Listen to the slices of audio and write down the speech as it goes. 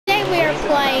we are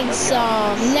playing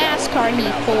some NASCAR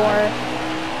Heat 4.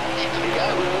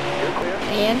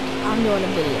 And I'm doing a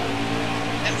video.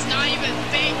 That's not even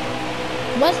fair.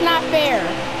 What's not fair?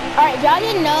 Alright, if y'all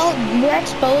didn't know, we're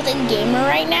exposing Gamer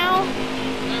right now.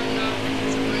 No,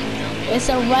 It's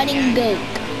a running goat.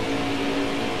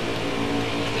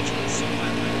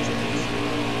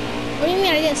 What do you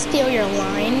mean I didn't steal your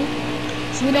line?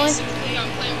 You know, basically, I'm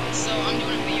playing, so I'm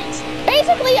doing a video too.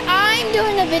 basically, I'm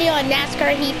doing a video on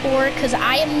NASCAR Heat 4 because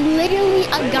I am literally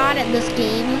a god at this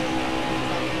game.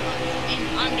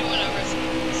 I'm doing a recipe.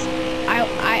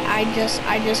 I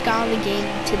just got on the game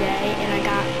today and I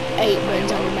got 8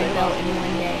 wins under my belt in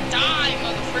one day. Die,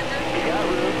 motherfucker.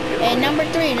 And number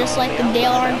 3, just like the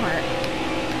Dale Earnhardt.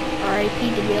 R.I.P.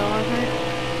 to Dale Earnhardt.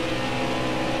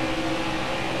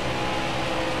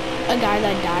 A guy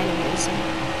that died in racing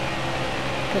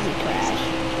because he crashed.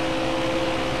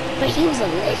 But he was a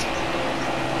legend.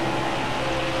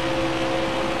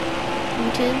 You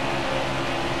too?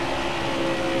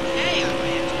 Hey, I'm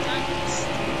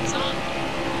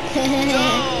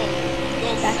Go,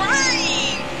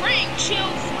 Frank,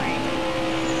 chill, Frank.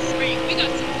 Frank, we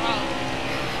got some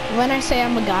problems. When I say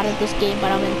I'm a god at this game,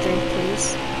 but I'm in 3rd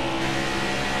place.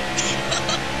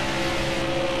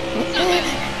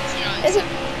 Is it?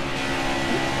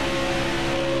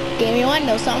 Game, you wanna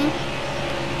know something?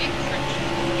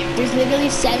 There's literally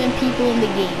 7 people in the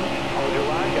game.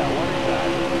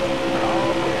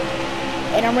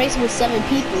 And I'm racing with 7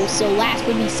 people, so last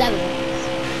would be 7.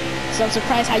 So I'm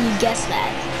surprised how you guessed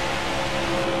that.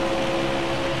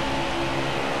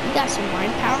 You got some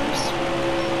mind powers?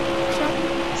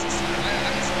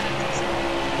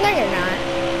 No, you're not.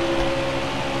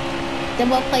 Then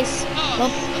what place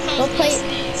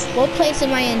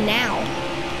am I in now?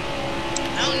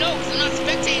 I don't know, because I'm not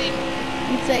spectating.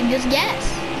 You said just guess.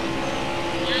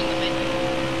 You're in the menu.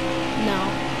 No.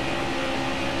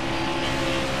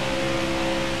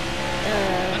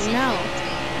 No.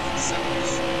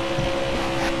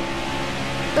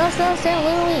 Don't say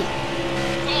Louis.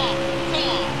 Come on.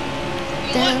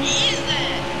 What is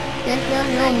that? There's no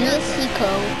Mexico.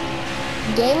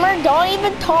 Gamer, don't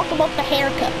even talk about the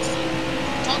haircuts.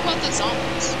 Talk about the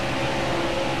zombies.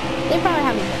 They probably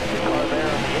have a better.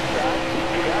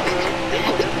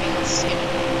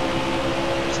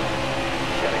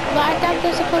 But I thought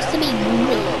they're supposed to be green.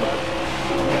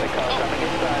 I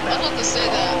was about to say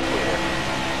that.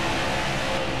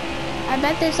 I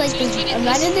bet there's like this.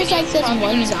 Imagine there's like this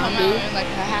one zombie. In like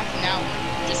a half an hour.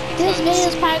 Just This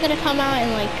video's probably gonna come out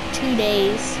in like 2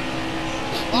 days.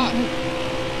 Why?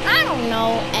 I don't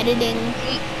know. Editing.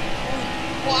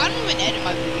 Well, I don't even edit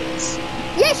my videos.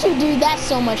 Yes, you do. That's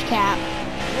so much cap.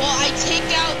 Well, I take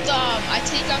out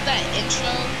that intro.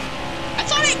 I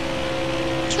thought I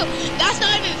killed. That's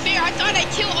not even fair. I thought I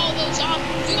killed all those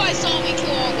zombies. You guys saw me kill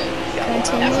all those.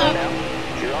 Continue. That's not.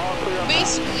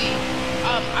 Basically,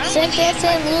 I don't really edit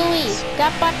my Louis.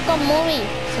 Got back a movie.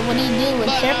 So what do you do with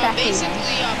share back?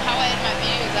 Basically, how I edit my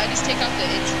videos, I just take out the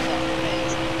intro,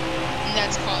 and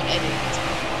that's called editing.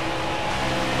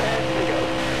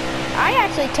 I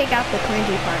actually take out the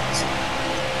cringy parts.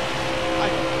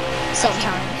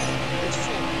 Sometimes.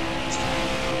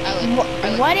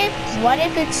 What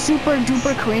if it's super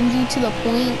duper cringy to the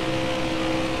point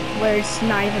where it's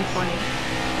not even funny?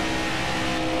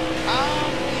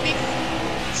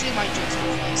 See my jokes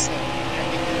are funny, so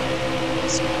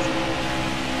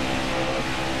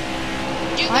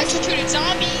you electrocuted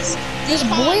zombies. This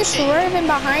boy is swerving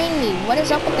behind me. What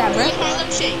is up with that, bro? Do the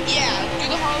Harlem Shake. Yeah, do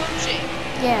the Harlem Shake.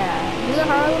 Yeah, do the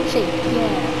Harlem Shake.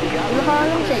 Yeah, do the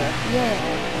Harlem Shake. Yeah.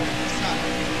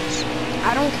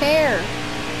 I don't care.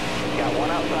 Got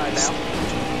one outside now.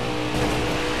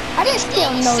 I didn't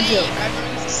steal no joke. I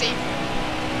remember the save.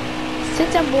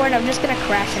 Since I'm bored, I'm just gonna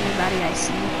crash anybody I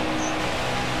see.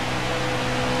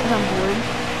 Cause I'm bored.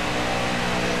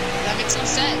 That makes no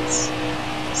sense.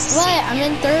 But I'm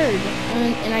in 3rd,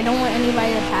 and I don't want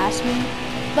anybody to pass me.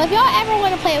 But if y'all ever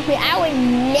want to play with me, I would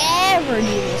never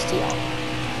do this to y'all.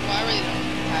 Well, I really don't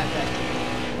have that.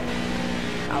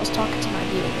 I was talking to my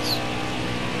viewers.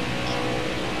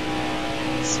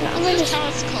 So I'm gonna just count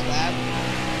as a collab.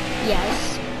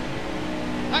 Yes.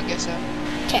 I guess so.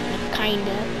 Kinda.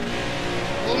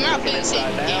 Well, we're not playing the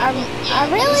same game. I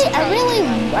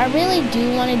really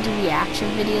do want to do reaction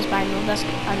videos, but I know what's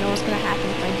gonna happen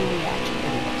if I do reaction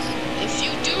videos. If you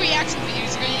do reaction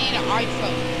videos, you're gonna need an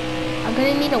iPhone. I'm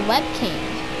gonna need a webcam.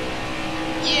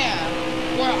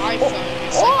 Yeah, or an iPhone.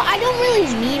 Oh, I don't really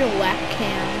need a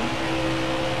webcam.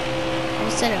 I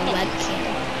said a webcam.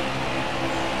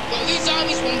 Well, these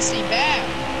zombies won't stay back.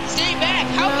 Stay back.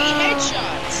 How many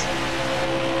headshots?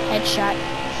 Headshot.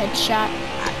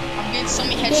 I'm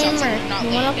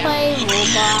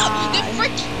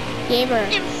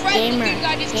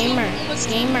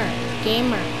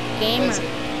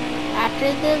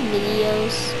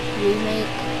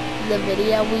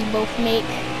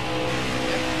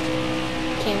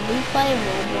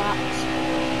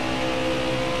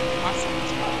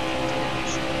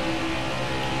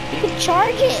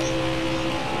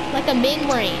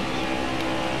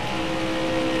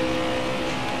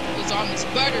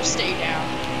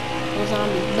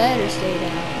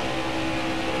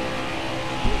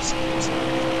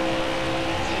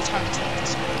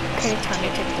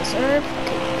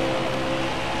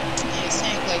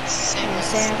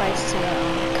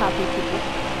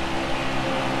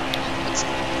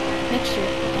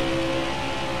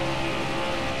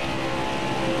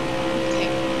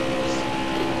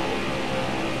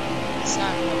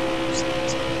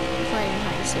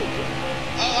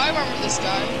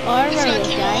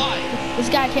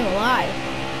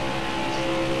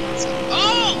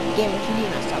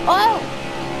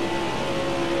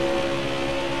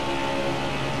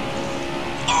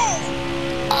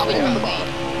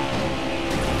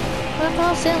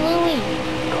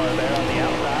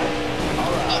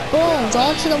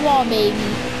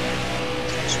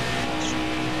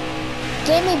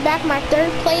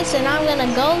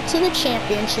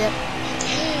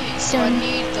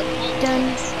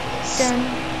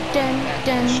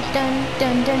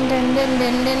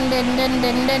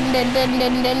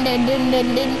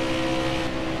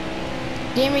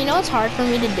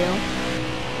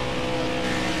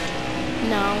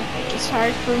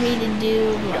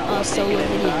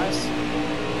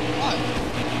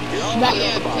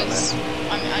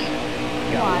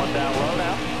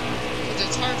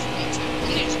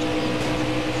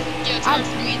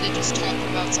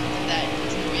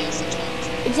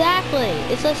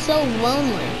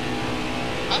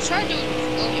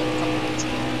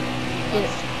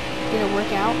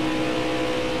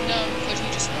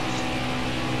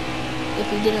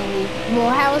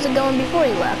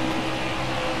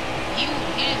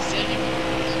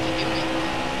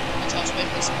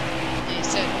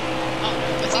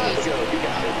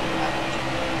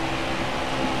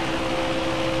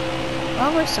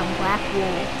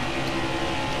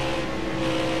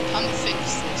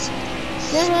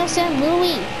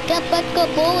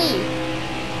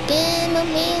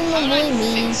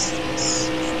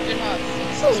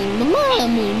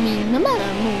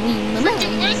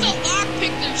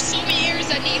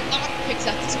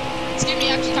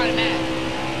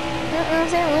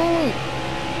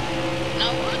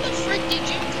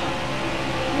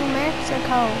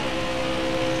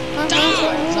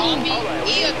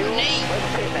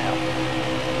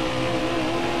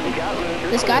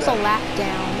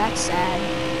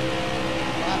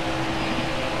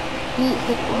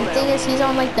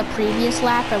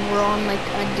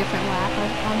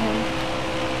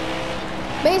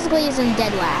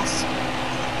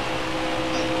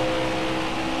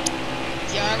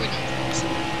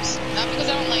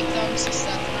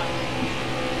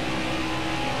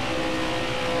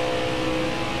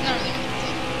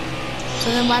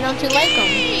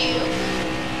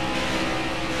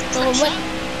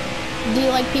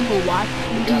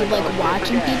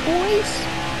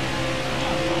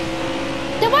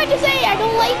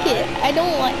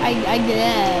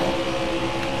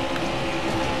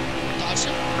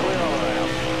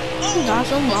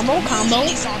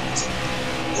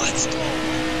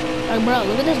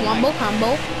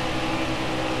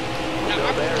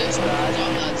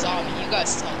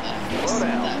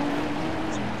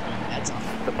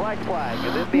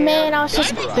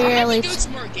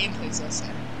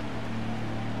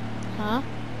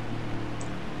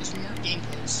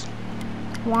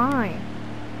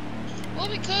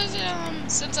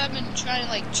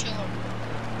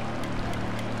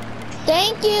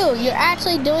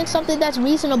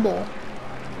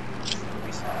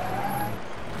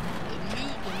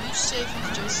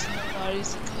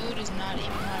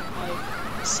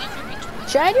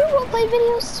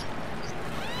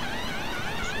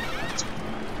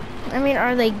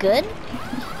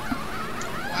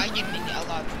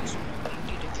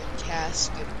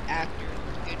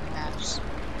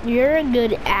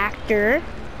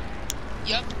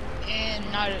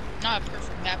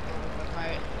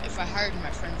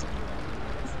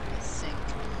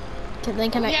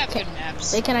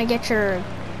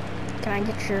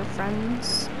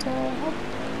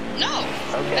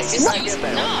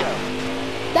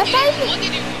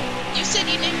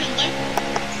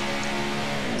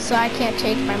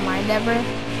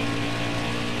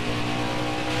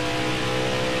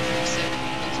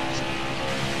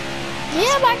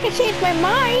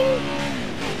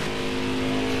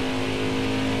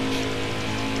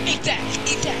Eat that.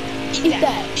 Eat that. Eat, Eat that.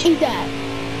 that. Eat that.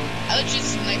 I would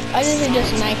just knife I didn't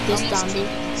just knife this Almost zombie.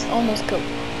 killed. Almost killed.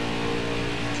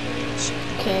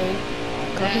 Okay.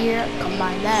 Go here.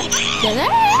 Combine that. Get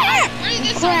that. Where did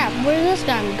this Crap. Where did this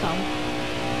zombie come?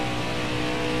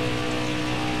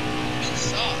 You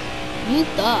saw. You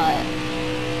thought.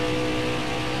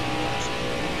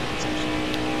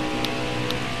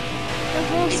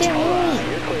 It's You're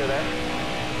You're clear there.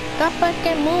 Stop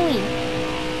fucking moving.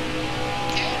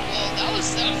 Okay, well, that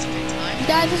was a good time.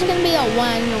 Guys, this is gonna be a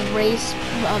one race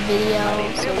video.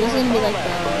 So this is gonna be like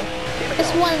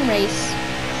it's one race.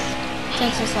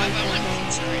 Since it's like I want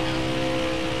pizza right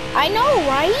now. I know,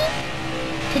 right?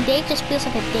 Today just feels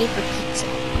like a day for pizza.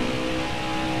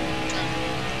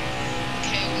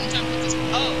 Okay, one time put this.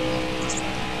 Oh.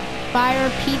 Fire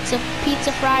pizza,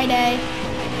 Pizza Friday.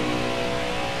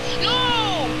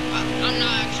 No! I'm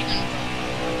not actually gonna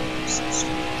go. So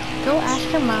stupid. Go ask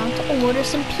your mom to order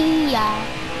some pizza.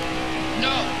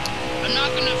 No! I'm not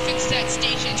gonna fix that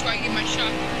station until I get my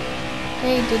shotgun.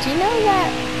 Hey, did you know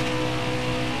that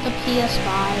the PS5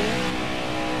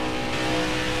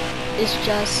 is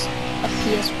just a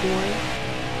PS4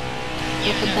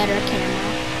 with a better camera?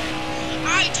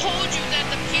 I told you that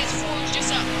the PS4 is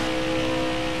just a...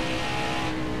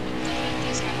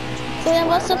 So then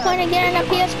what's the point of getting a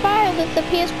PS5 if the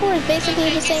PS4 is basically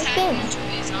the same thing?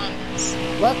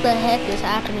 What the heck is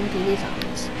happening to these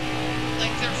zombies?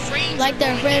 Like their frames Like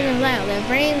their frames are down. Their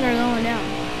frames are going down.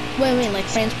 Wait, like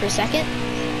frames per second?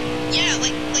 Yeah,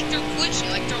 like they're glitching,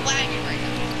 like they're lagging right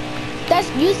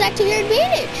now. Use that to your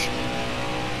advantage.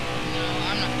 No,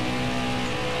 I'm not.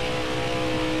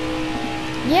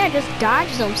 Yeah, just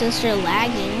dodge them since they're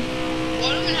lagging. Well,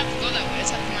 I don't even have to go that way. I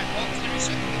just have to get my bolt cutter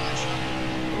so I can get my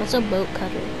shotgun. What's a boat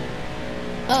cutter?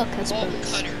 Oh, cuts Bolt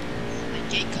boats. cutter. Like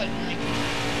gate cutting, like...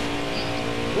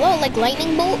 Whoa, like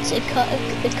lightning bolts? It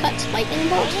cuts lightning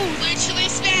bolts? Oh, literally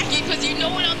snacky, because you know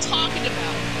what I'm talking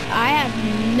about. I have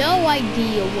no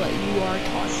idea what you are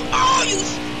talking about. Oh, you...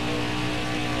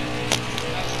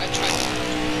 I tried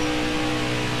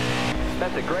to...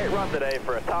 That's a great run today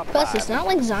for a top Plus, 5. it's not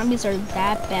like zombies are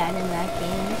that bad in that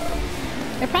game.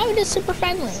 They're probably just super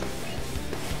friendly.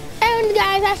 And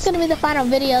guys, that's going to be the final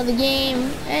video of the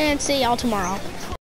game. And see y'all tomorrow.